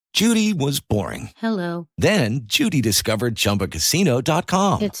Judy was boring. Hello. Then Judy discovered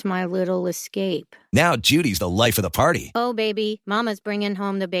ChumbaCasino.com. It's my little escape. Now Judy's the life of the party. Oh, baby, mama's bringing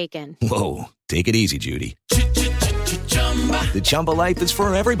home the bacon. Whoa, take it easy, Judy. The Chumba life is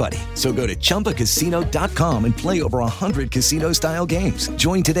for everybody. So go to ChumbaCasino.com and play over 100 casino-style games.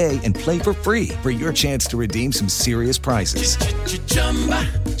 Join today and play for free for your chance to redeem some serious prizes.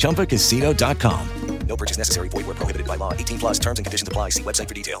 ChumbaCasino.com. No purchase necessary. Void where prohibited by law. 18 plus terms and conditions apply. See website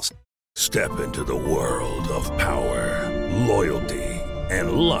for details. Step into the world of power, loyalty,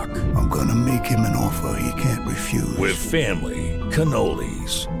 and luck. I'm gonna make him an offer he can't refuse. With family,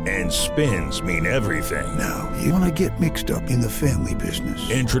 cannolis, and spins mean everything. Now, you wanna get mixed up in the family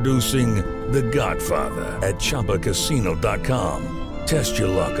business. Introducing The Godfather at ChumbaCasino.com. Test your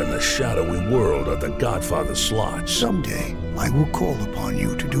luck in the shadowy world of The Godfather slot. Someday, I will call upon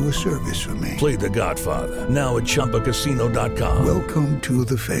you to do a service for me. Play The Godfather, now at ChumbaCasino.com. Welcome to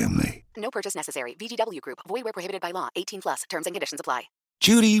the family. No purchase necessary. VGW Group. Void where prohibited by law. 18 plus. Terms and conditions apply.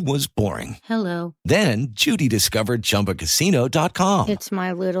 Judy was boring. Hello. Then Judy discovered ChumbaCasino.com. It's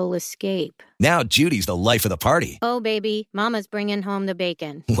my little escape. Now Judy's the life of the party. Oh, baby, mama's bringing home the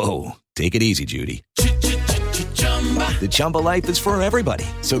bacon. Whoa, take it easy, Judy. The Chumba life is for everybody.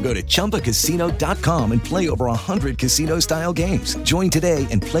 So go to ChumbaCasino.com and play over 100 casino-style games. Join today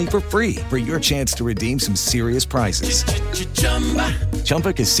and play for free for your chance to redeem some serious prizes.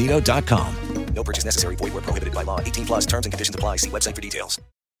 ChumbaCasino.com. No purchase necessary. Void where prohibited by law. 18 plus terms and conditions apply. See website for details.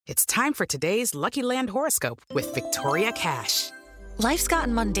 It's time for today's Lucky Land horoscope with Victoria Cash. Life's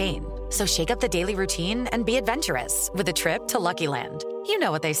gotten mundane, so shake up the daily routine and be adventurous with a trip to Lucky Land. You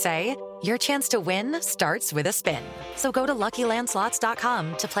know what they say. Your chance to win starts with a spin. So go to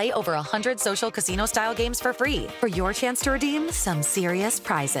LuckyLandSlots.com to play over 100 social casino-style games for free for your chance to redeem some serious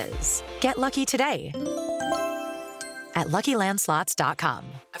prizes. Get lucky today at LuckyLandSlots.com.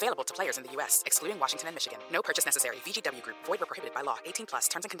 Available to players in the U.S., excluding Washington and Michigan. No purchase necessary. VGW Group. Void where prohibited by law. 18 plus.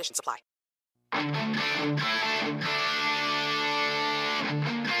 Terms and conditions apply.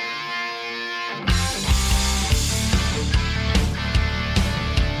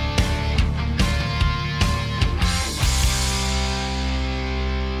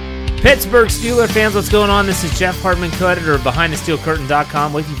 Pittsburgh Steelers fans, what's going on? This is Jeff Hartman, co-editor of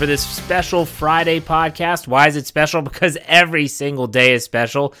BehindTheSteelCurtain.com, with you for this special Friday podcast. Why is it special? Because every single day is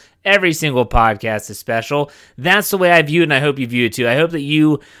special. Every single podcast is special. That's the way I view it, and I hope you view it too. I hope that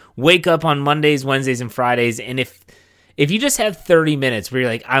you wake up on Mondays, Wednesdays, and Fridays, and if you just have 30 minutes where you're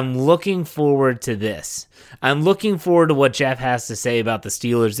like, I'm looking forward to this. I'm looking forward to what Jeff has to say about the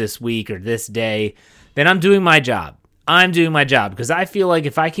Steelers this week or this day, then I'm doing my job. I'm doing my job because I feel like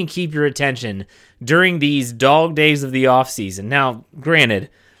if I can keep your attention during these dog days of the offseason. Now,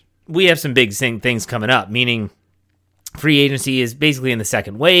 granted, we have some big things coming up, meaning free agency is basically in the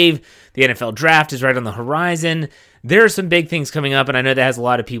second wave. The NFL draft is right on the horizon. There are some big things coming up, and I know that has a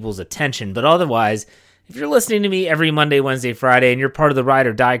lot of people's attention. But otherwise, if you're listening to me every Monday, Wednesday, Friday, and you're part of the Ride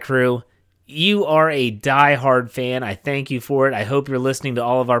or Die crew, you are a die-hard fan. I thank you for it. I hope you're listening to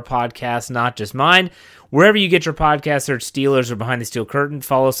all of our podcasts, not just mine. Wherever you get your podcasts, search Steelers or Behind the Steel Curtain.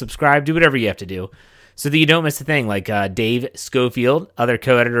 Follow, subscribe, do whatever you have to do so that you don't miss a thing. Like Dave Schofield, other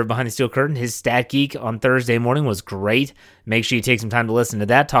co-editor of Behind the Steel Curtain, his Stat Geek on Thursday morning was great. Make sure you take some time to listen to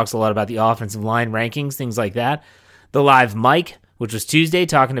that. Talks a lot about the offensive line rankings, things like that. The Live Mike, which was Tuesday,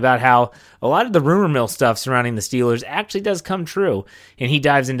 talking about how a lot of the rumor mill stuff surrounding the Steelers actually does come true. And he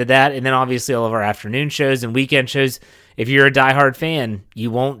dives into that. And then obviously all of our afternoon shows and weekend shows. If you're a diehard fan,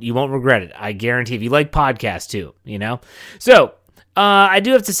 you won't regret it. I guarantee. If you like podcasts too, you know. So I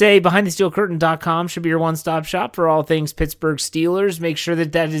do have to say, BehindTheSteelCurtain.com should be your one-stop shop for all things Pittsburgh Steelers. Make sure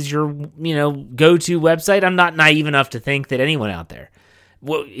that is your go-to website. I'm not naive enough to think that anyone out there,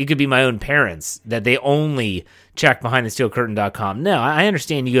 well, it could be my own parents, that they only check BehindTheSteelCurtain.com. No, I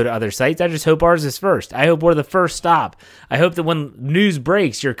understand you go to other sites. I just hope ours is first. I hope we're the first stop. I hope that when news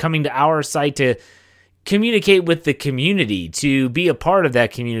breaks, you're coming to our site to communicate with the community, to be a part of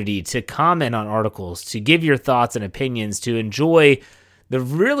that community, to comment on articles, to give your thoughts and opinions, to enjoy the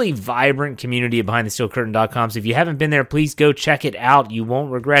really vibrant community of BehindTheSteelCurtain.com. So if you haven't been there, please go check it out. You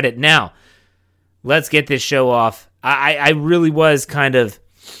won't regret it. Now, let's get this show off. I really was kind of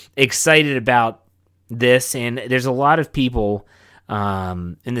excited about this, and there's a lot of people.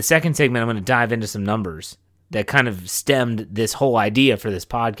 In the second segment, I'm going to dive into some numbers that kind of stemmed this whole idea for this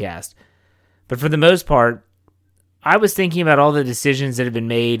podcast. But for the most part, I was thinking about all the decisions that have been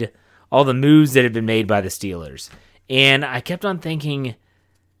made, all the moves that have been made by the Steelers. And I kept on thinking,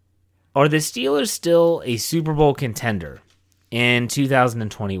 are the Steelers still a Super Bowl contender in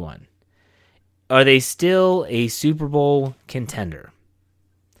 2021? Are they still a Super Bowl contender?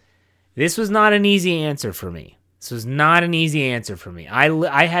 This was not an easy answer for me.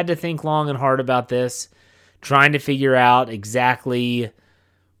 I had to think long and hard about this, trying to figure out exactly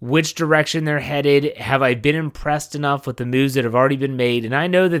which direction they're headed. Have I been impressed enough with the moves that have already been made? And I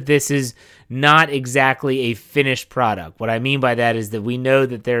know that this is not exactly a finished product. What I mean by that is that we know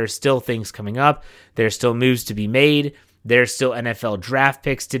that there are still things coming up. There's still moves to be made. There's still NFL draft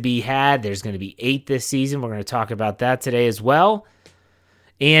picks to be had. There's going to be 8 this season. We're going to talk about that today as well.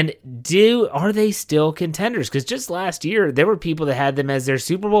 And are they still contenders? Because just last year, there were people that had them as their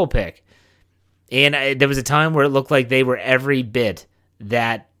Super Bowl pick. And there was a time where it looked like they were every bit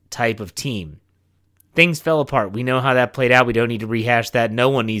that type of team. Things fell apart. We know how that played out. We don't need to rehash that. No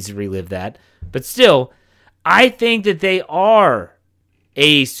one needs to relive that. But still, I think that they are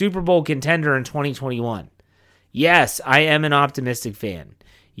a Super Bowl contender in 2021. Yes, I am an optimistic fan.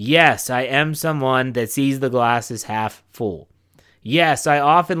 Yes, I am someone that sees the glass as half full. Yes, I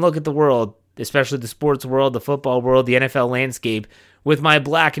often look at the world, especially the sports world, the football world, the NFL landscape, with my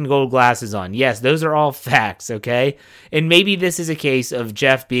black and gold glasses on. Yes, those are all facts, okay? And maybe this is a case of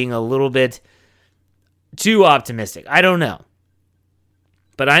Jeff being a little bit too optimistic. I don't know.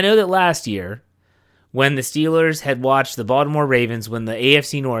 But I know that last year, when the Steelers had watched the Baltimore Ravens win the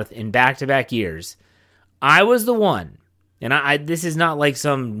AFC North in back-to-back years, I was the one, and this is not like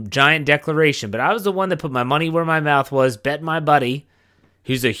some giant declaration, but I was the one that put my money where my mouth was, bet my buddy,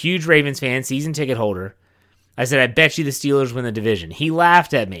 who's a huge Ravens fan, season ticket holder. I said, I bet you the Steelers win the division. He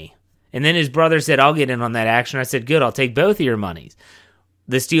laughed at me. And then his brother said, I'll get in on that action. I said, good, I'll take both of your monies.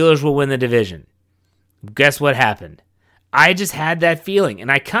 The Steelers will win the division. Guess what happened? I just had that feeling,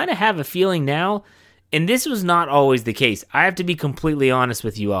 and I kind of have a feeling now. And this was not always the case. I have to be completely honest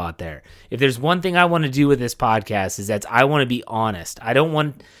with you all out there. If there's one thing I want to do with this podcast is that I want to be honest. I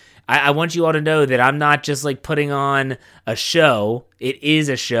want you all to know that I'm not just like putting on a show. It is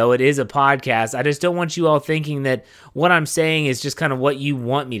a show. It is a podcast. I just don't want you all thinking that what I'm saying is just kind of what you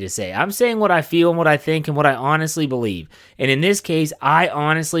want me to say. I'm saying what I feel and what I think and what I honestly believe. And in this case, I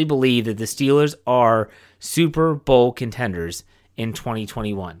honestly believe that the Steelers are Super Bowl contenders in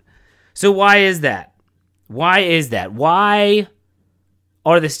 2021. So why is that? Why is that? Why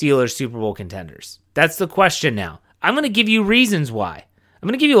are the Steelers Super Bowl contenders? That's the question now. I'm going to give you reasons why. I'm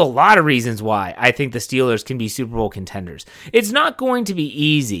going to give you a lot of reasons why I think the Steelers can be Super Bowl contenders. It's not going to be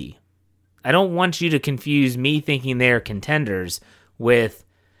easy. I don't want you to confuse me thinking they're contenders with,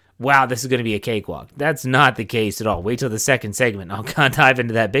 wow, this is going to be a cakewalk. That's not the case at all. Wait till the second segment. I'll dive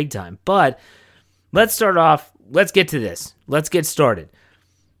into that big time. But let's start off. Let's get to this. Let's get started.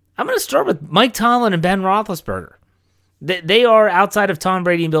 I'm going to start with Mike Tomlin and Ben Roethlisberger. They are, outside of Tom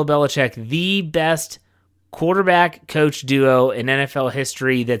Brady and Bill Belichick, the best quarterback-coach duo in NFL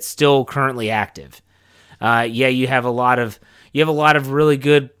history that's still currently active. You have a lot of really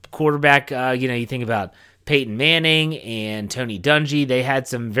good quarterback. You think about Peyton Manning and Tony Dungy. They had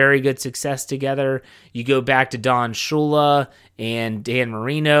some very good success together. You go back to Don Shula and Dan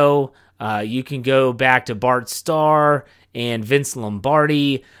Marino. You can go back to Bart Starr and Vince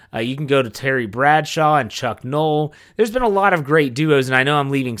Lombardi. You can go to Terry Bradshaw and Chuck Noll. There's been a lot of great duos, and I know I'm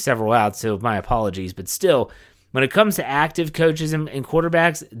leaving several out, so my apologies. But still, when it comes to active coaches and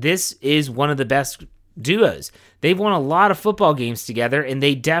quarterbacks, this is one of the best duos. They've won a lot of football games together, and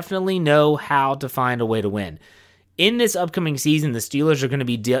they definitely know how to find a way to win. In this upcoming season, the Steelers are going to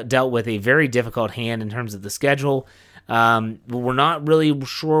be dealt with a very difficult hand in terms of the schedule. We're not really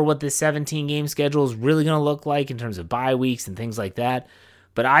sure what this 17-game schedule is really going to look like in terms of bye weeks and things like that.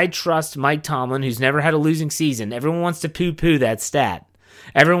 But I trust Mike Tomlin, who's never had a losing season. Everyone wants to poo-poo that stat.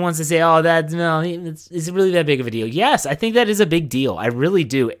 Everyone wants to say, is it really that big of a deal? Yes, I think that is a big deal. I really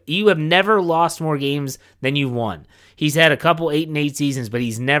do. You have never lost more games than you've won. He's had a couple 8-8 seasons, but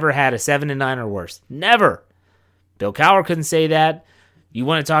he's never had a 7-9 or worse. Never. Bill Cowher couldn't say that. You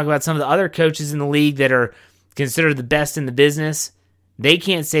want to talk about some of the other coaches in the league that are considered the best in the business? They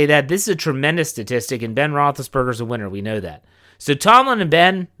can't say that. This is a tremendous statistic, and Ben Roethlisberger's a winner. We know that. So Tomlin and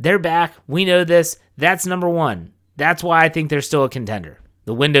Ben, they're back. We know this. That's number one. That's why I think they're still a contender.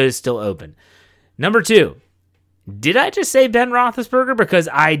 The window is still open. Number two, did I just say Ben Roethlisberger? Because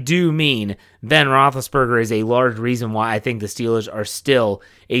I do mean Ben Roethlisberger is a large reason why I think the Steelers are still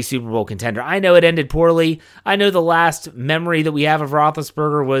a Super Bowl contender. I know it ended poorly. I know the last memory that we have of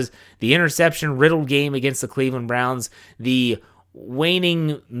Roethlisberger was the interception-riddled game against the Cleveland Browns, the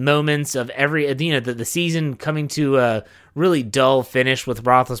waning moments of the season coming to a really dull finish with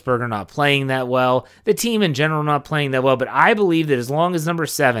Roethlisberger not playing that well, the team in general not playing that well. But I believe that as long as number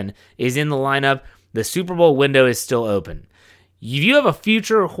 7 is in the lineup, the Super Bowl window is still open. If you have a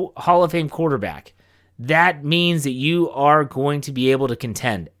future Hall of Fame quarterback that means that you are going to be able to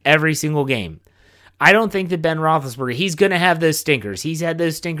contend every single game. I don't think that Ben Roethlisberger, he's going to have those stinkers. He's had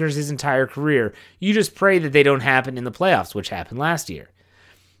those stinkers his entire career. You just pray that they don't happen in the playoffs, which happened last year.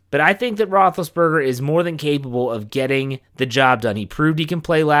 But I think that Roethlisberger is more than capable of getting the job done. He proved he can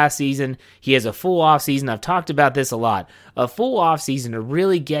play last season. He has a full offseason. I've talked about this a lot. A full offseason to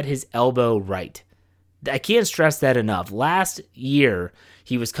really get his elbow right. I can't stress that enough. Last year,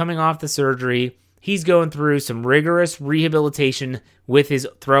 he was coming off the surgery. He's going through some rigorous rehabilitation with his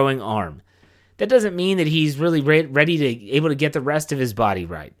throwing arm. That doesn't mean that he's really ready to able to get the rest of his body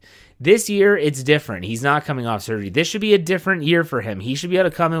right. This year, it's different. He's not coming off surgery. This should be a different year for him. He should be able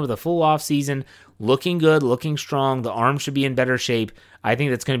to come in with a full off season, looking good, looking strong. The arm should be in better shape. I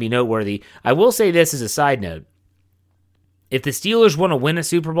think that's going to be noteworthy. I will say this as a side note. If the Steelers want to win a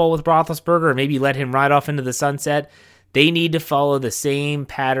Super Bowl with Roethlisberger or maybe let him ride off into the sunset, they need to follow the same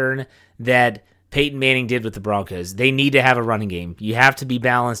pattern that Peyton Manning did with the Broncos. They need to have a running game. You have to be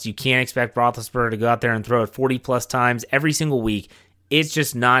balanced. You can't expect Roethlisberger to go out there and throw it 40-plus times every single week. It's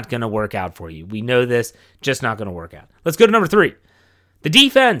just not going to work out for you. We know this. Just not going to work out. Let's go to number 3. The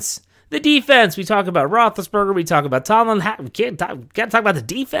defense. The defense. We talk about Roethlisberger. We talk about Tomlin. We got to talk about the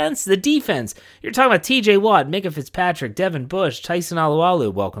defense. The defense. You're talking about T.J. Watt, Micah Fitzpatrick, Devin Bush, Tyson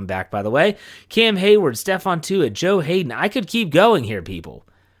Alualu. Welcome back, by the way. Cam Hayward, Stephon Tuitt, Joe Hayden. I could keep going here, people.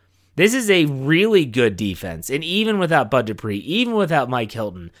 This is a really good defense, and even without Bud Dupree, even without Mike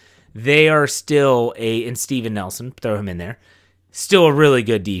Hilton, they are still and Steven Nelson, throw him in there, still a really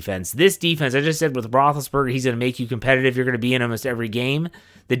good defense. This defense, I just said with Roethlisberger, he's going to make you competitive. You're going to be in almost every game.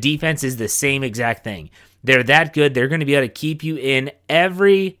 The defense is the same exact thing. They're that good. They're going to be able to keep you in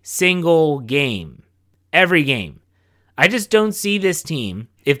every single game. Every game. I just don't see this team,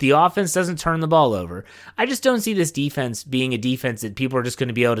 if the offense doesn't turn the ball over, I just don't see this defense being a defense that people are just going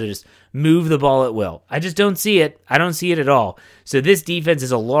to be able to just move the ball at will. I just don't see it. I don't see it at all. So this defense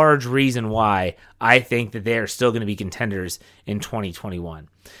is a large reason why I think that they are still going to be contenders in 2021.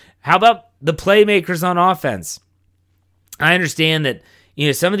 How about the playmakers on offense? I understand that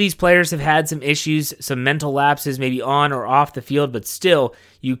some of these players have had some issues, some mental lapses, maybe on or off the field, but still,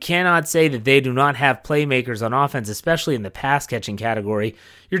 you cannot say that they do not have playmakers on offense, especially in the pass-catching category.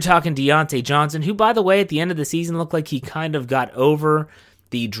 You're talking Deontay Johnson, who, by the way, at the end of the season looked like he kind of got over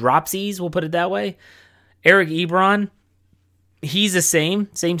the dropsies, we'll put it that way. Eric Ebron, he's the same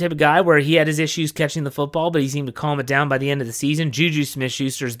type of guy where he had his issues catching the football, but he seemed to calm it down by the end of the season. Juju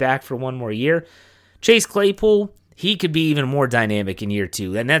Smith-Schuster's back for one more year. Chase Claypool, he could be even more dynamic in year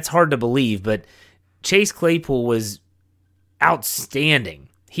 2, and that's hard to believe, but Chase Claypool was outstanding.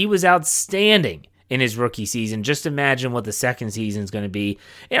 He was outstanding in his rookie season. Just imagine what the second season is going to be.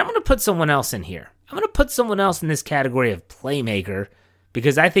 And I'm going to put someone else in here. I'm going to put someone else in this category of playmaker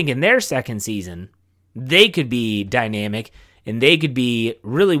because I think in their second season, they could be dynamic and they could be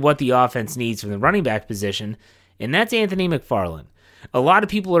really what the offense needs from the running back position, and that's Anthony McFarland. A lot of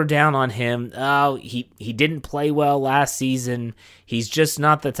people are down on him. Oh, he didn't play well last season. He's just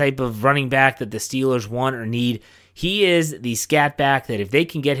not the type of running back that the Steelers want or need. He is the scat back that if they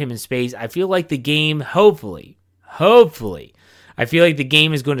can get him in space, I feel like the game, hopefully, I feel like the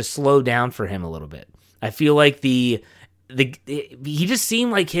game is going to slow down for him a little bit. I feel like he just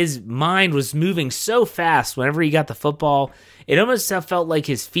seemed like his mind was moving so fast whenever he got the football. It almost felt like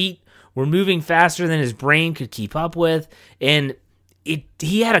his feet were moving faster than his brain could keep up with, and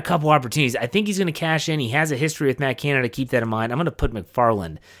he had a couple opportunities. I think he's going to cash in. He has a history with Matt Canada. Keep that in mind. I'm going to put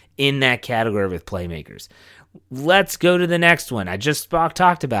McFarland in that category with playmakers. Let's go to the next one. I just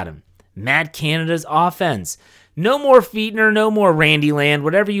talked about him. Matt Canada's offense. No more Fichtner, no more Randy Land,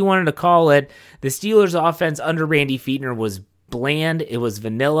 whatever you wanted to call it. The Steelers' offense under Randy Fichtner was bland. It was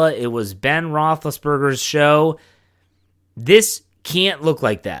vanilla. It was Ben Roethlisberger's show. This can't look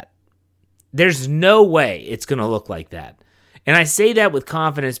like that. There's no way it's going to look like that. And I say that with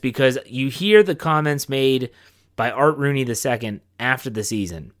confidence because you hear the comments made by Art Rooney II after the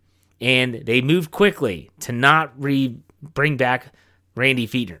season, and they moved quickly to not bring back Randy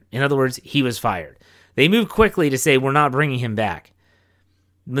Fichtner. In other words, he was fired. They moved quickly to say, we're not bringing him back.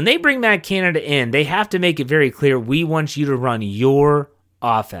 When they bring Matt Canada in, they have to make it very clear, we want you to run your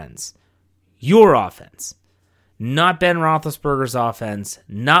offense. Your offense. Not Ben Roethlisberger's offense,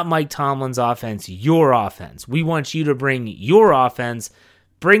 not Mike Tomlin's offense, your offense. We want you to bring your offense,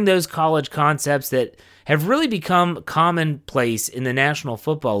 bring those college concepts that have really become commonplace in the National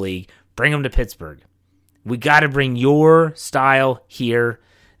Football League, bring them to Pittsburgh. We got to bring your style here.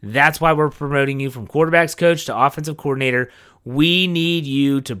 That's why we're promoting you from quarterback's coach to offensive coordinator. We need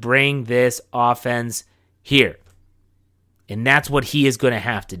you to bring this offense here. And that's what he is going to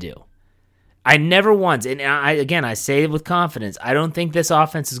have to do. I never once, and I say it with confidence, I don't think this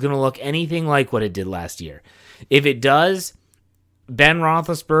offense is going to look anything like what it did last year. If it does, Ben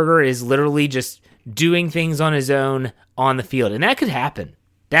Roethlisberger is literally just doing things on his own on the field, and that could happen.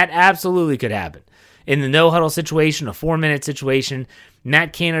 That absolutely could happen. In the no-huddle situation, a 4-minute situation,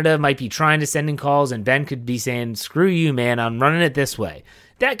 Matt Canada might be trying to send in calls, and Ben could be saying, screw you, man, I'm running it this way.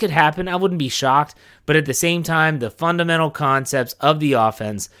 That could happen. I wouldn't be shocked. But at the same time, the fundamental concepts of the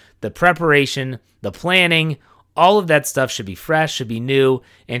offense, the preparation, the planning, all of that stuff should be fresh, should be new,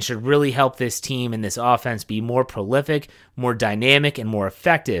 and should really help this team and this offense be more prolific, more dynamic, and more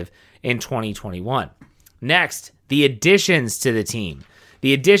effective in 2021. Next, the additions to the team.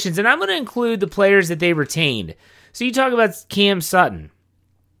 The additions, and I'm going to include the players that they retained. So you talk about Cam Sutton,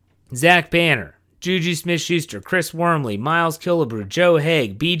 Zach Banner, Juju Smith-Schuster, Chris Wormley, Miles Killebrew, Joe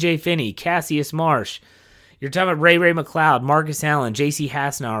Haig, B.J. Finney, Cassius Marsh. You're talking about Ray McLeod, Marcus Allen, J.C.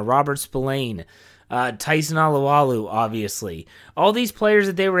 Hassenauer, Robert Spillane, Tyson Alualu, obviously. All these players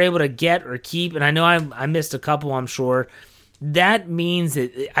that they were able to get or keep, and I know I missed a couple, I'm sure. That means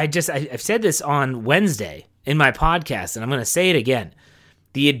that I've said this on Wednesday in my podcast, and I'm going to say it again.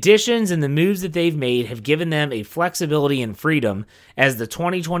 The additions and the moves that they've made have given them a flexibility and freedom as the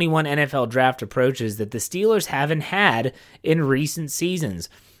 2021 NFL draft approaches that the Steelers haven't had in recent seasons.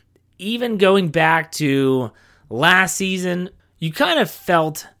 Even going back to last season, you kind of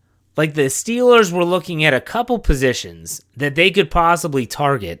felt like the Steelers were looking at a couple positions that they could possibly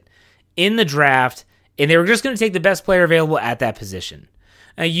target in the draft, and they were just going to take the best player available at that position.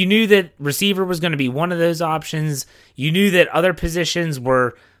 You knew that receiver was going to be one of those options. You knew that other positions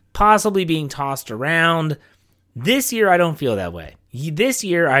were possibly being tossed around. This year, I don't feel that way. This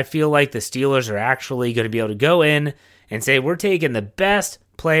year, I feel like the Steelers are actually going to be able to go in and say, we're taking the best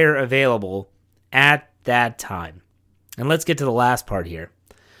player available at that time. And let's get to the last part here.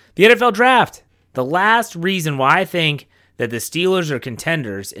 The NFL Draft. The last reason why I think that the Steelers are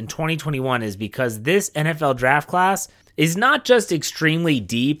contenders in 2021 is because this NFL Draft class is not just extremely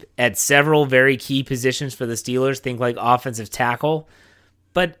deep at several very key positions for the Steelers, think like offensive tackle,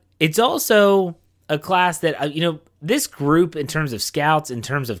 but it's also a class that, this group in terms of scouts, in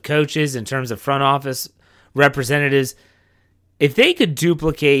terms of coaches, in terms of front office representatives, if they could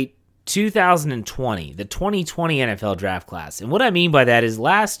duplicate 2020, the 2020 NFL Draft class, and what I mean by that is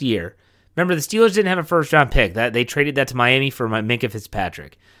last year, remember the Steelers didn't have a first-round pick. They traded that to Miami for Minkah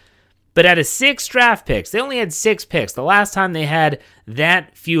Fitzpatrick. But out of 6 draft picks, they only had 6 picks. The last time they had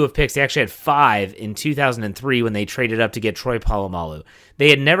that few of picks, they actually had 5 in 2003 when they traded up to get Troy Polamalu. They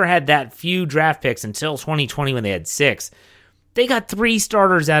had never had that few draft picks until 2020 when they had 6. They got 3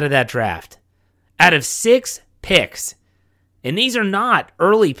 starters out of that draft. Out of 6 picks. And these are not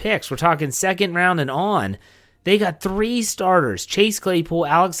early picks. We're talking second round and on. They got 3 starters, Chase Claypool,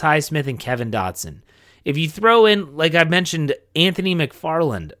 Alex Highsmith, and Kevin Dotson. If you throw in, like I mentioned, Anthony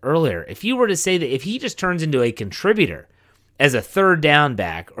McFarland earlier, if you were to say that if he just turns into a contributor as a third down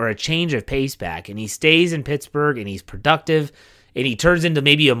back or a change of pace back and he stays in Pittsburgh and he's productive and he turns into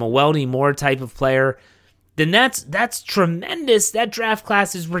maybe a Meweldy Moore type of player, then that's tremendous. That draft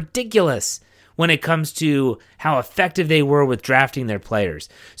class is ridiculous when it comes to how effective they were with drafting their players.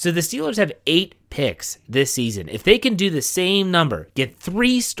 So the Steelers have 8 picks this season. If they can do the same number, get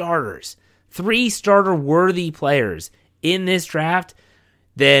 3 starters, 3 starter-worthy players in this draft,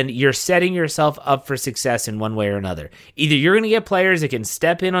 then you're setting yourself up for success in one way or another. Either you're going to get players that can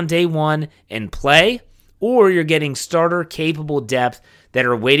step in on day one and play, or you're getting starter-capable depth that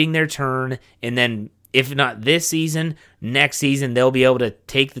are waiting their turn, and then if not this season, next season, they'll be able to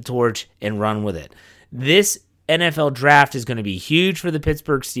take the torch and run with it. This NFL draft is going to be huge for the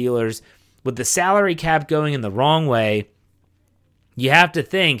Pittsburgh Steelers. With the salary cap going in the wrong way, you have to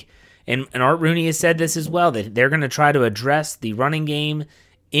think, and Art Rooney has said this as well, that they're going to try to address the running game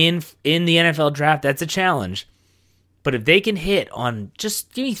in the NFL draft. That's a challenge. But if they can hit on,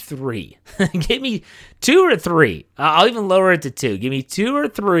 just give me 3. Give me 2 or 3. I'll even lower it to 2. Give me 2 or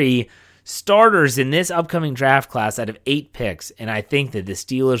 3 starters in this upcoming draft class out of 8 picks, and I think that the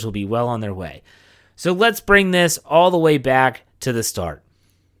Steelers will be well on their way. So let's bring this all the way back to the start.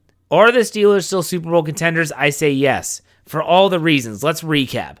 Are the Steelers still Super Bowl contenders? I say yes, for all the reasons. Let's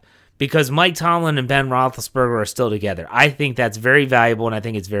recap. Because Mike Tomlin and Ben Roethlisberger are still together. I think that's very valuable, and I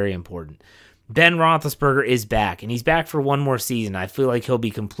think it's very important. Ben Roethlisberger is back, and he's back for one more season. I feel like he'll be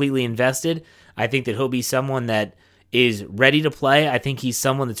completely invested. I think that he'll be someone that is ready to play. I think he's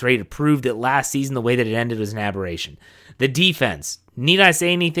someone that's ready to prove that last season, the way that it ended, was an aberration. The defense. Need I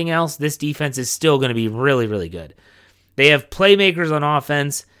say anything else? This defense is still going to be really, really good. They have playmakers on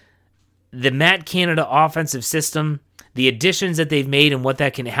offense. The Matt Canada offensive system, the additions that they've made and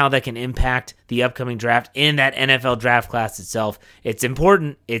how that can impact the upcoming draft and that NFL draft class itself. It's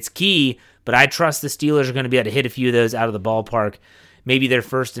important, it's key, but I trust the Steelers are going to be able to hit a few of those out of the ballpark, maybe their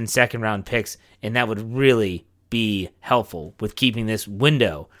first and second round picks, and that would really be helpful with keeping this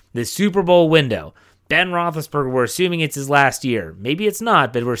window, this Super Bowl window. Ben Roethlisberger, we're assuming it's his last year. Maybe it's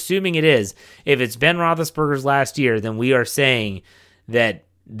not, but we're assuming it is. If it's Ben Roethlisberger's last year, then we are saying that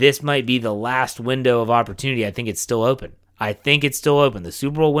this might be the last window of opportunity. I think it's still open. The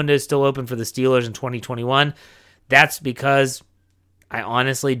Super Bowl window is still open for the Steelers in 2021. That's because I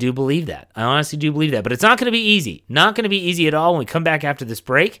honestly do believe that. But it's not going to be easy. Not going to be easy at all when we come back after this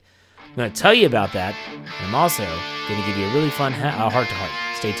break. I'm going to tell you about that. And I'm also going to give you a really fun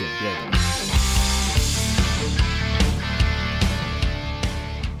heart-to-heart. Stay tuned. Be right back.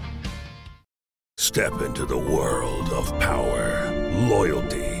 Step into the world of power,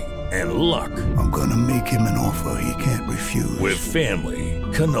 loyalty, and luck. I'm gonna make him an offer he can't refuse. With family,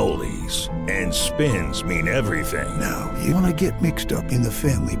 cannolis, and spins mean everything. Now, you wanna get mixed up in the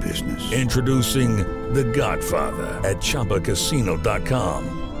family business. Introducing The Godfather at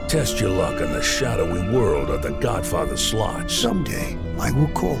ChumbaCasino.com. Test your luck in the shadowy world of The Godfather slot. Someday, I will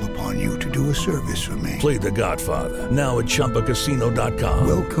call upon you to do a service for me. Play The Godfather now at ChumbaCasino.com.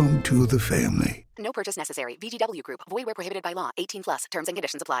 Welcome to the family. No purchase necessary. VGW Group. Void where prohibited by law. 18 plus. Terms and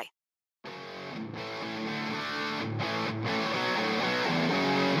conditions apply.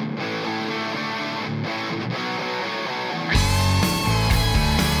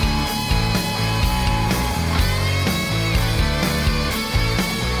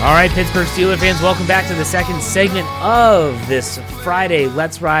 All right, Pittsburgh Steelers fans, welcome back to the second segment of this Friday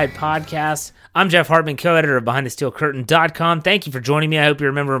Let's Ride podcast. I'm Jeff Hartman, co-editor of BehindTheSteelCurtain.com. Thank you for joining me. I hope you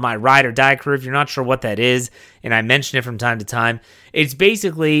remember my Ride or Die crew. If you're not sure what that is, and I mention it from time to time, it's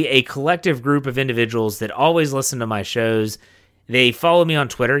basically a collective group of individuals that always listen to my shows. They follow me on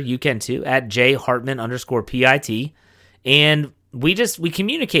Twitter. You can too, at jhartman_PIT. And we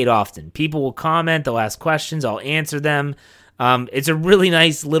communicate often. People will comment, they'll ask questions, I'll answer them. It's a really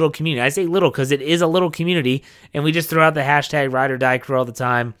nice little community. I say little because it is a little community, and we just throw out the hashtag Ride or Die Crew all the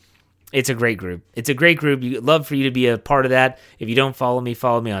time. It's a great group. I'd love for you to be a part of that. If you don't follow me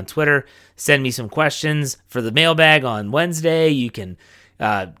on Twitter. Send me some questions for the mailbag on Wednesday. You can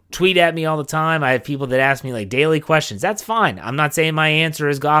tweet at me all the time. I have people that ask me like daily questions. That's fine. I'm not saying my answer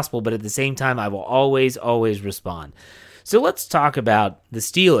is gospel, but at the same time, I will always respond. So let's talk about the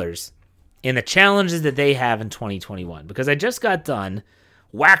Steelers and the challenges that they have in 2021, because I just got done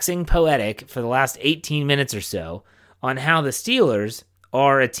waxing poetic for the last 18 minutes or so on how the Steelers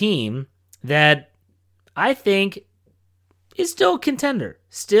are a team that I think is still a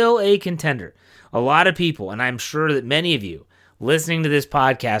contender. A lot of people, and I'm sure that many of you listening to this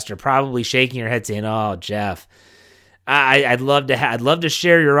podcast are probably shaking your head saying, "Oh, Jeff, I'd love to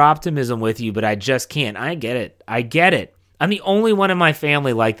share your optimism with you, but I just can't." I get it. I'm the only one in my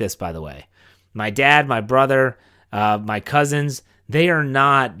family like this, by the way. My dad, my brother, my cousins, they are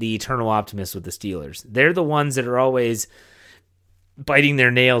not the eternal optimists with the Steelers. They're the ones that are always biting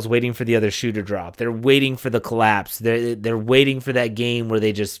their nails, waiting for the other shoe to drop. They're waiting for the collapse. They're waiting for that game where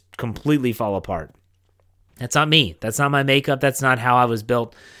they just completely fall apart. That's not me. That's not my makeup. That's not how I was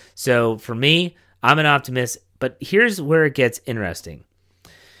built. So for me, I'm an optimist. But here's where it gets interesting.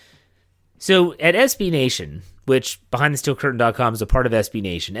 So at SB Nation, which BehindTheSteelCurtain.com is a part of SB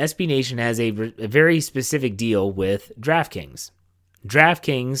Nation, SB Nation has a very specific deal with DraftKings.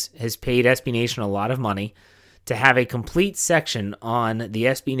 DraftKings has paid SB Nation a lot of money to have a complete section on the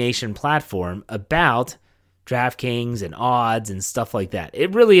SB Nation platform about DraftKings and odds and stuff like that.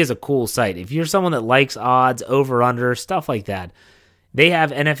 It really is a cool site. If you're someone that likes odds, over-under, stuff like that, they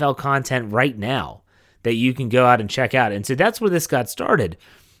have NFL content right now that you can go out and check out. And so that's where this got started.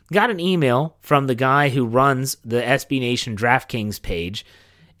 Got an email from the guy who runs the SB Nation DraftKings page,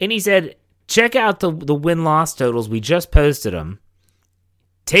 and he said, check out the win-loss totals. We just posted them.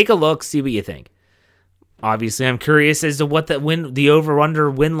 Take a look, see what you think. Obviously, I'm curious as to what the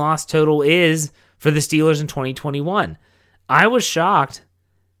over-under win-loss total is for the Steelers in 2021. I was shocked.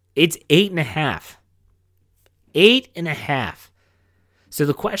 It's 8.5. 8.5. So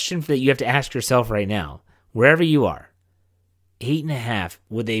the question that you have to ask yourself right now, wherever you are, 8.5,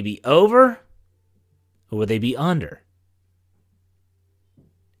 would they be over or would they be under?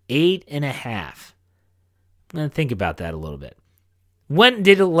 8.5. I'm going to think about that a little bit. Went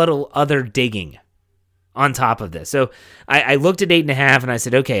did a little other digging on top of this. So I looked at 8.5 and I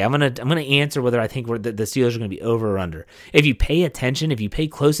said, okay, I'm gonna answer whether I think the Steelers are going to be over or under. If you pay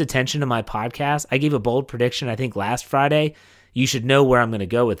close attention to my podcast, I gave a bold prediction, I think last Friday. You should know where I'm going to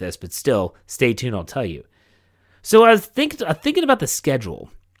go with this, but still, stay tuned, I'll tell you. So I was thinking about the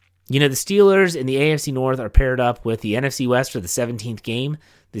schedule. The Steelers in the AFC North are paired up with the NFC West for the 17th game.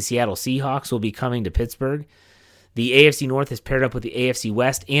 The Seattle Seahawks will be coming to Pittsburgh. The AFC North is paired up with the AFC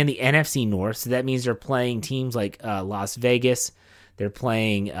West and the NFC North, so that means they're playing teams like Las Vegas. They're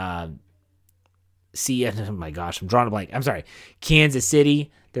playing Kansas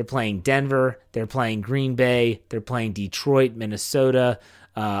City. They're playing Denver. They're playing Green Bay. They're playing Detroit, Minnesota.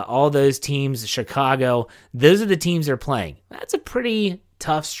 All those teams, Chicago. Those are the teams they're playing. That's a pretty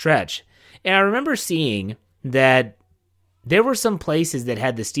tough stretch. And I remember seeing that there were some places that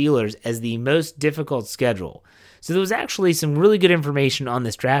had the Steelers as the most difficult schedule. So there was actually some really good information on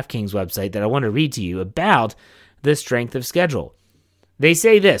this DraftKings website that I want to read to you about the strength of schedule. They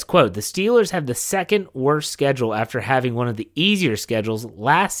say this, quote, the Steelers have the second worst schedule after having one of the easier schedules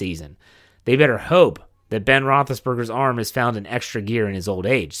last season. They better hope that Ben Roethlisberger's arm has found an extra gear in his old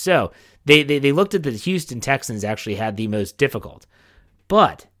age. So they looked at the Houston Texans actually had the most difficult.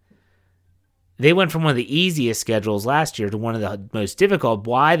 But they went from one of the easiest schedules last year to one of the most difficult.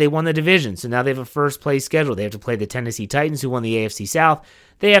 Why? They won the division. So now they have a first-place schedule. They have to play the Tennessee Titans, who won the AFC South.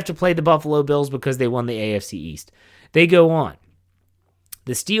 They have to play the Buffalo Bills because they won the AFC East. They go on.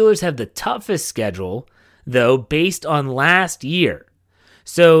 The Steelers have the toughest schedule, though, based on last year.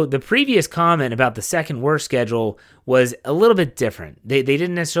 So the previous comment about the second worst schedule was a little bit different. They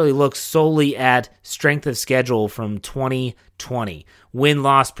didn't necessarily look solely at strength of schedule from 2020,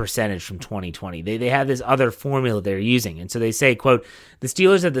 win-loss percentage from 2020. They have this other formula they're using. And so they say, quote, the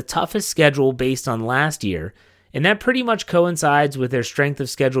Steelers have the toughest schedule based on last year, and that pretty much coincides with their strength of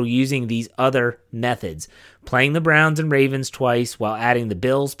schedule using these other methods. Playing the Browns and Ravens twice while adding the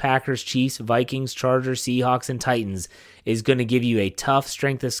Bills, Packers, Chiefs, Vikings, Chargers, Seahawks, and Titans is going to give you a tough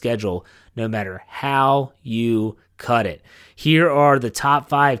strength of schedule no matter how you cut it. Here are the top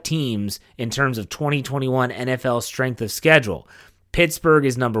 5 teams in terms of 2021 NFL strength of schedule. Pittsburgh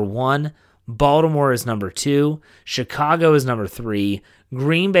is number 1. Baltimore is number 2. Chicago is number 3.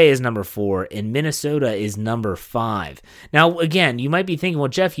 Green Bay is number 4, and Minnesota is number 5. Now, again, you might be thinking, well,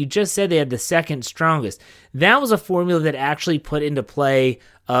 Jeff, you just said they had the second strongest. That was a formula that actually put into play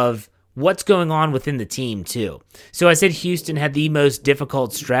of what's going on within the team, too. So I said Houston had the most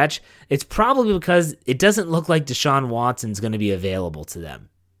difficult stretch. It's probably because it doesn't look like Deshaun Watson's going to be available to them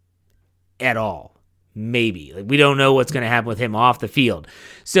at all. Maybe. We don't know what's going to happen with him off the field.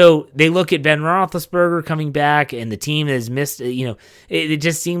 So they look at Ben Roethlisberger coming back, and the team has missed, it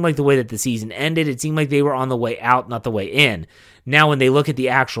just seemed like the way that the season ended, it seemed like they were on the way out, not the way in. Now, when they look at the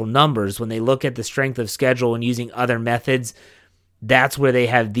actual numbers, when they look at the strength of schedule and using other methods, that's where they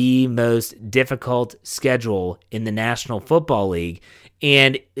have the most difficult schedule in the National Football League.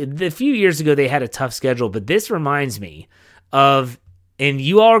 And a few years ago, they had a tough schedule, but this reminds me of, and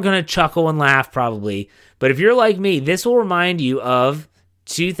you all are going to chuckle and laugh probably, but if you're like me, this will remind you of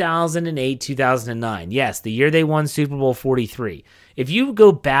 2008, 2009. Yes, the year they won Super Bowl 43. If you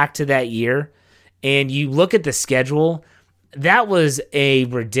go back to that year and you look at the schedule, that was a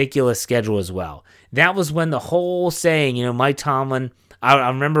ridiculous schedule as well. That was when the whole saying, Mike Tomlin, I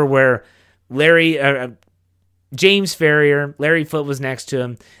remember where James Ferrier, Larry Foote was next to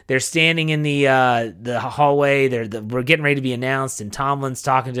him. They're standing in the hallway. We're getting ready to be announced, and Tomlin's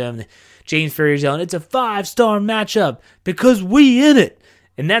talking to him. James Ferrier's yelling, "It's a 5-star matchup because we in it."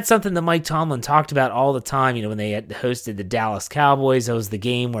 And that's something that Mike Tomlin talked about all the time. When they had hosted the Dallas Cowboys, that was the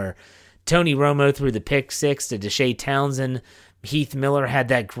game where Tony Romo threw the pick 6 to Deshae Townsend. Heath Miller had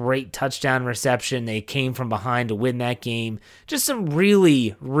that great touchdown reception. They came from behind to win that game. Just some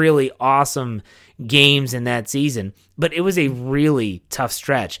really, really awesome games in that season. But it was a really tough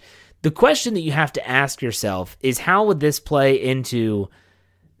stretch. The question that you have to ask yourself is, how would this play into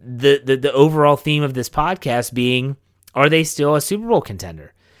the overall theme of this podcast being, are they still a Super Bowl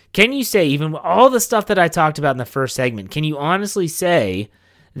contender? Can you say, even with all the stuff that I talked about in the first segment, can you honestly say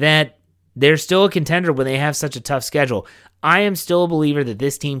that they're still a contender when they have such a tough schedule? I am still a believer that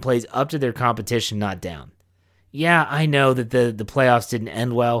this team plays up to their competition, not down. Yeah, I know that the playoffs didn't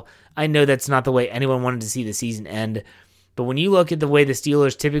end well. I know that's not the way anyone wanted to see the season end. But when you look at the way the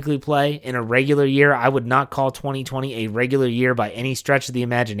Steelers typically play in a regular year, I would not call 2020 a regular year by any stretch of the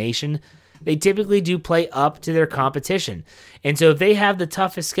imagination. They typically do play up to their competition. And so if they have the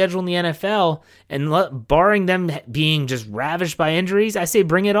toughest schedule in the NFL, and barring them being just ravished by injuries, I say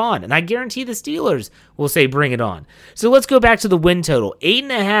bring it on. And I guarantee the Steelers will say bring it on. So let's go back to the win total.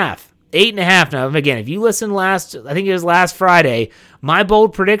 8.5. 8.5. Now, again, if you listened I think it was last Friday, my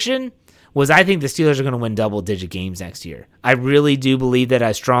bold prediction was I think the Steelers are going to win double-digit games next year. I really do believe that.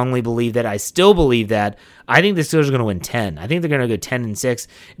 I strongly believe that. I still believe that. I think the Steelers are going to win 10. I think they're going to go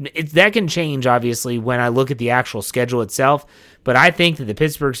 10-6. That can change, obviously, when I look at the actual schedule itself, but I think that the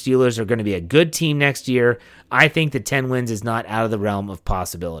Pittsburgh Steelers are going to be a good team next year. I think that 10 wins is not out of the realm of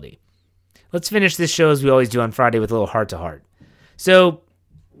possibility. Let's finish this show as we always do on Friday with a little heart-to-heart. So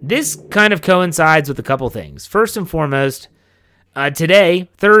this kind of coincides with a couple things. First and foremost, today,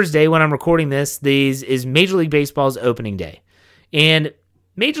 Thursday, when I'm recording this is Major League Baseball's opening day. And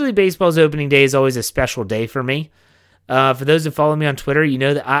Major League Baseball's opening day is always a special day for me. For those that follow me on Twitter, you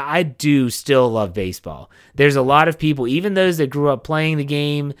know that I do still love baseball. There's a lot of people, even those that grew up playing the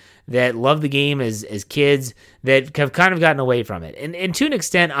game, that love the game as kids, that have kind of gotten away from it. And to an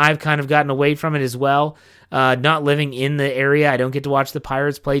extent, I've kind of gotten away from it as well. Not living in the area, I don't get to watch the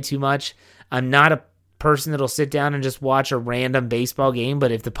Pirates play too much. I'm not a person that'll sit down and just watch a random baseball game,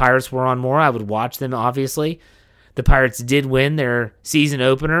 but if the Pirates were on more, I would watch them, obviously. The Pirates did win their season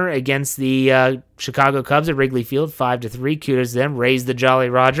opener against the Chicago Cubs at Wrigley Field, 5-3. Kudos to them. Raise the Jolly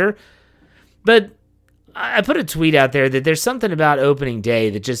Roger. But I put a tweet out there that there's something about opening day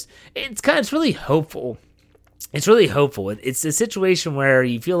that it's really hopeful. It's really hopeful. It's a situation where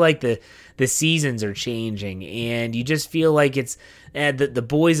you feel like the seasons are changing, and you just feel like it's the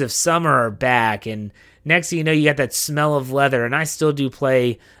boys of summer are back, and next thing you know, you got that smell of leather. And I still do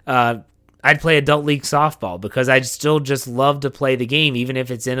play. I'd play adult league softball because I still just love to play the game, even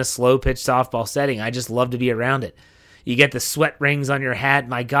if it's in a slow pitch softball setting. I just love to be around it. You get the sweat rings on your hat.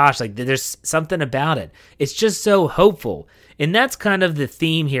 My gosh, like there's something about it. It's just so hopeful. And that's kind of the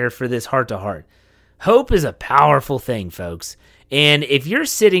theme here for this heart to heart. Hope is a powerful thing, folks. And if you're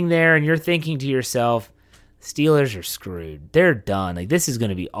sitting there and you're thinking to yourself, Steelers are screwed. They're done. Like, this is going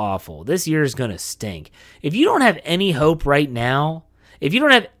to be awful. This year is going to stink. If you don't have any hope right now, if you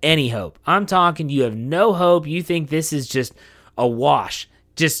don't have any hope, I'm talking you have no hope, you think this is just a wash,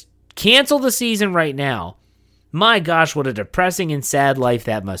 just cancel the season right now. My gosh, what a depressing and sad life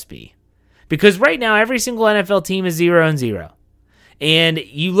that must be. Because right now, every single NFL team is 0-0. And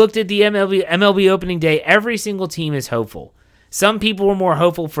you looked at the MLB opening day, every single team is hopeful. Some people were more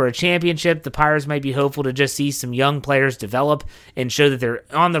hopeful for a championship. The Pirates might be hopeful to just see some young players develop and show that they're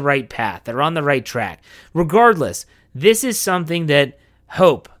on the right path. They're on the right track. Regardless, this is something that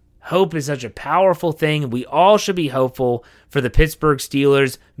hope is such a powerful thing. We all should be hopeful for the Pittsburgh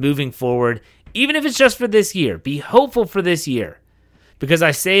Steelers moving forward, even if it's just for this year. Be hopeful for this year. Because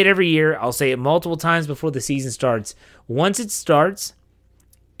I say it every year, I'll say it multiple times before the season starts. Once it starts,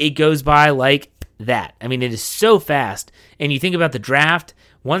 it goes by like that. I mean, it is so fast. And you think about the draft.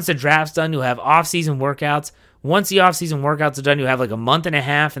 Once the draft's done, you'll have off-season workouts. Once the off-season workouts are done, you have like a month and a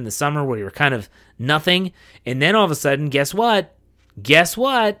half in the summer where you're kind of nothing. And then all of a sudden, guess what?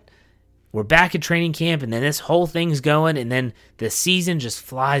 We're back at training camp, and then this whole thing's going, and then the season just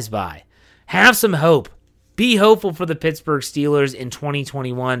flies by. Have some hope. Be hopeful for the Pittsburgh Steelers in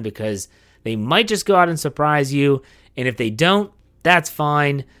 2021 because they might just go out and surprise you. And if they don't, that's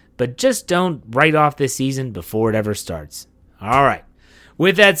fine. But just don't write off this season before it ever starts. All right.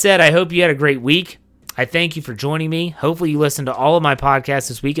 With that said, I hope you had a great week. I thank you for joining me. Hopefully you listened to all of my podcasts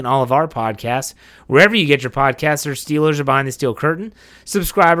this week and all of our podcasts. Wherever you get your podcasts, there's Steelers or Behind the Steel Curtain.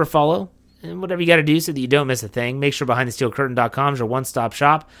 Subscribe or follow. And whatever you got to do so that you don't miss a thing. Make sure BehindTheSteelCurtain.com is your one-stop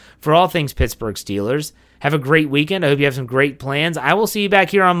shop for all things Pittsburgh Steelers. Have a great weekend. I hope you have some great plans. I will see you back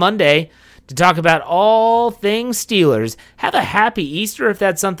here on Monday to talk about all things Steelers. Have a happy Easter if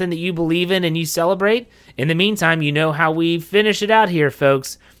that's something that you believe in and you celebrate. In the meantime, you know how we finish it out here,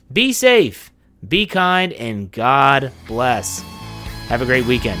 folks. Be safe, be kind, and God bless. Have a great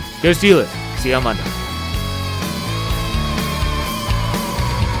weekend. Go Steelers. See you on Monday.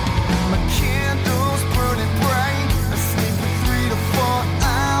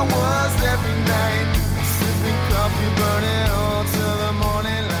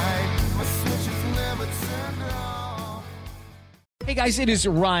 Hey guys, it is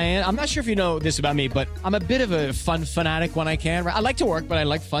Ryan. I'm not sure if you know this about me, but I'm a bit of a fun fanatic when I can. I like to work, but I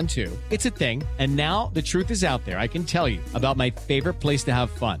like fun too. It's a thing. And now the truth is out there. I can tell you about my favorite place to have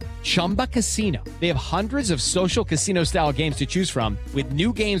fun. Chumba Casino. They have hundreds of social casino style games to choose from with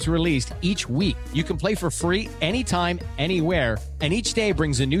new games released each week. You can play for free anytime, anywhere. And each day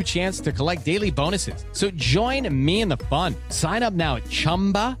brings a new chance to collect daily bonuses. So join me in the fun. Sign up now at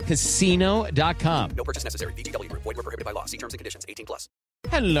ChumbaCasino.com. No purchase necessary. VGW Group. Void where prohibited by law. See terms and conditions. 18+.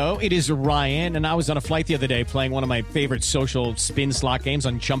 Hello, it is Ryan, and I was on a flight the other day playing one of my favorite social spin slot games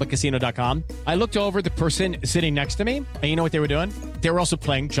on ChumbaCasino.com. I looked over at the person sitting next to me, and you know what they were doing? They were also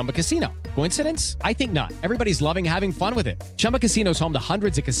playing Chumba Casino. Coincidence? I think not. Everybody's loving having fun with it. Chumba Casino is home to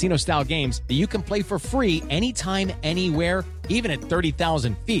hundreds of casino-style games that you can play for free anytime, anywhere, even at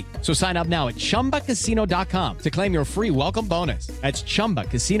 30,000 feet. So sign up now at ChumbaCasino.com to claim your free welcome bonus. That's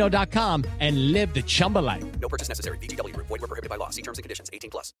ChumbaCasino.com and live the Chumba life. No purchase necessary. VGW Group. Void where prohibited by law. See terms and conditions.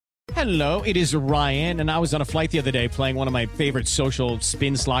 18+. Hello, it is Ryan, and I was on a flight the other day playing one of my favorite social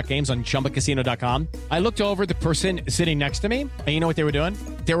spin slot games on ChumbaCasino.com. I looked over at the person sitting next to me, and you know what they were doing?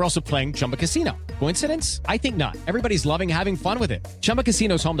 They were also playing Chumba Casino. Coincidence? I think not. Everybody's loving having fun with it. Chumba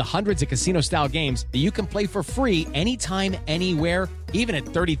Casino is home to hundreds of casino-style games that you can play for free anytime, anywhere, even at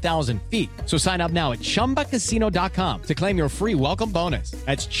 30,000 feet. So sign up now at ChumbaCasino.com to claim your free welcome bonus.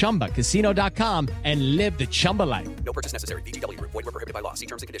 That's ChumbaCasino.com and live the Chumba life. No purchase necessary. VGW Group. Void where prohibited by law. See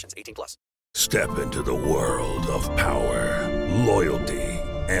terms and conditions. 18+. Step into the world of power, loyalty,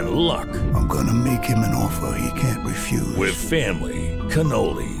 and luck. I'm gonna make him an offer he can't refuse. With family,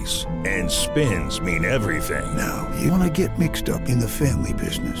 cannolis, and spins mean everything. Now, you wanna get mixed up in the family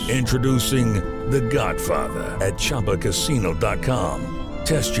business. Introducing The Godfather at ChumbaCasino.com.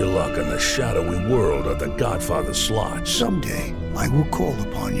 Test your luck in the shadowy world of The Godfather slot. Someday, I will call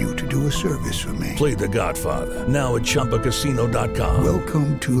upon you to do a service for me. Play The Godfather now at ChumbaCasino.com.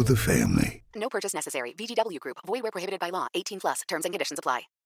 Welcome to the family. No purchase necessary. VGW Group. Void where prohibited by law. 18+. Terms and conditions apply.